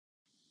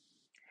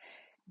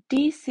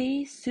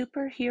DC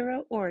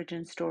Superhero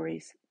Origin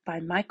Stories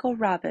by Michael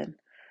Robin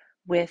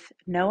with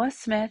Noah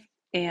Smith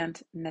and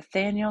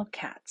Nathaniel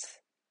Katz.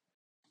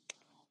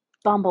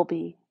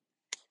 Bumblebee.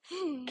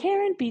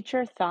 Karen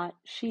Beecher thought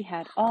she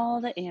had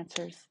all the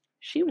answers.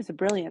 She was a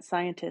brilliant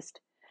scientist.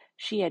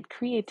 She had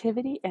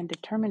creativity and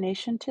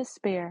determination to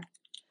spare.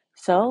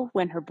 So,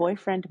 when her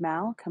boyfriend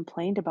Mal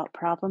complained about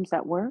problems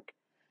at work,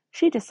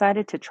 she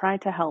decided to try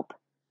to help.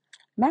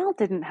 Mal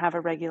didn't have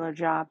a regular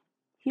job.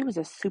 He was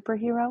a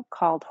superhero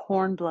called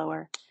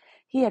Hornblower.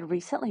 He had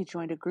recently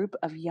joined a group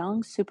of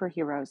young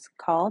superheroes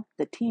called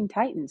the Teen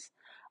Titans,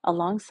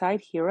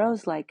 alongside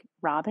heroes like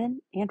Robin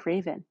and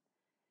Raven.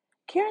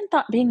 Karen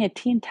thought being a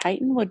Teen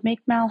Titan would make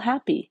Mal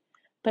happy,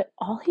 but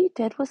all he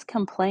did was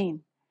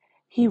complain.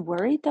 He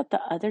worried that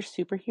the other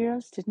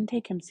superheroes didn't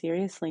take him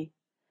seriously.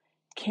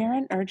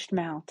 Karen urged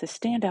Mal to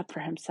stand up for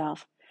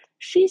himself.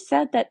 She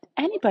said that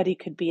anybody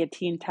could be a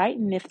Teen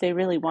Titan if they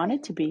really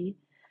wanted to be.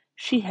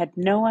 She had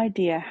no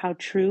idea how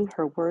true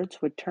her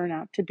words would turn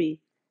out to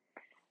be.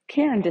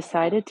 Karen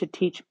decided to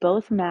teach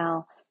both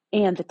Mal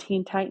and the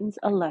Teen Titans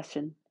a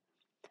lesson.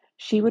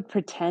 She would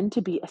pretend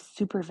to be a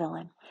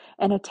supervillain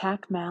and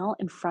attack Mal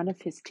in front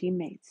of his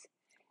teammates.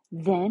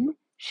 Then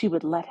she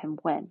would let him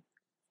win.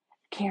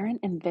 Karen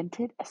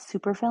invented a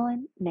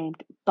supervillain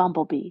named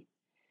Bumblebee.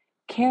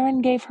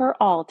 Karen gave her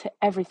all to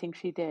everything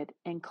she did,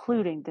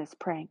 including this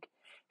prank.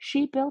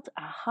 She built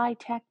a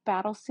high-tech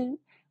battlesuit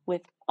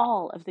with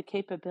all of the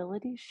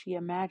capabilities she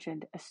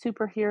imagined a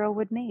superhero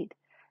would need: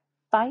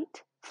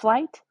 fight,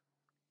 flight,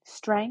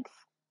 strength,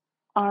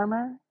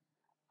 armor,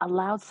 a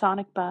loud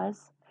sonic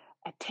buzz,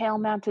 a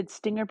tail-mounted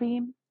stinger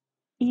beam,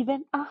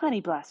 even a honey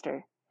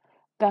blaster.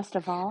 Best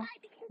of all,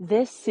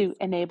 this suit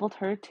enabled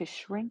her to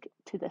shrink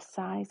to the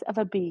size of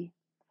a bee.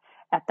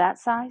 At that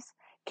size,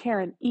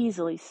 Karen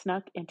easily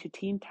snuck into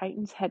Teen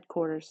Titans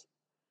headquarters.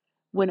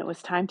 When it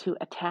was time to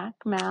attack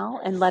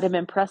Mal and let him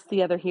impress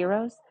the other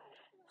heroes,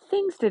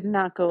 things did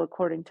not go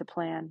according to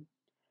plan.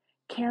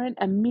 Karen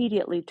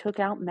immediately took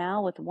out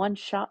Mal with one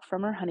shot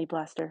from her honey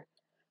blaster.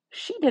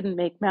 She didn't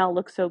make Mal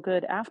look so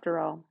good after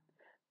all,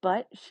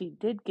 but she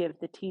did give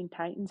the Teen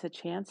Titans a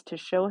chance to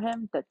show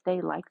him that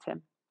they liked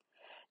him.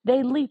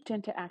 They leaped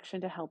into action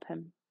to help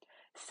him.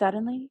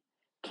 Suddenly,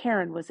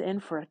 Karen was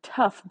in for a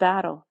tough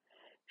battle.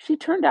 She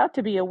turned out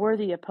to be a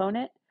worthy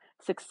opponent,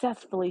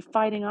 successfully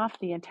fighting off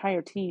the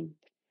entire team.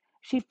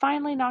 She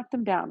finally knocked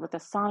them down with a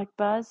sonic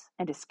buzz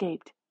and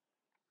escaped.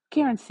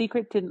 Karen's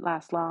secret didn't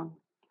last long.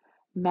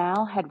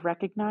 Mal had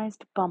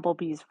recognized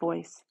Bumblebee's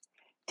voice.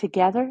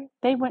 Together,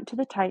 they went to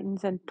the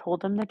Titans and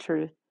told them the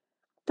truth.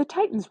 The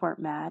Titans weren't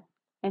mad.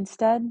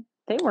 Instead,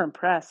 they were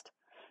impressed.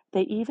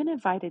 They even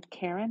invited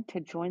Karen to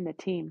join the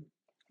team,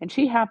 and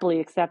she happily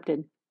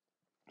accepted.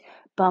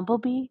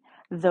 Bumblebee,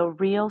 the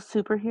real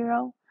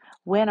superhero,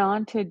 went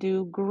on to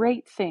do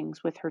great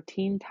things with her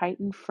Teen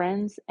Titan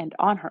friends and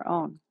on her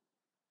own.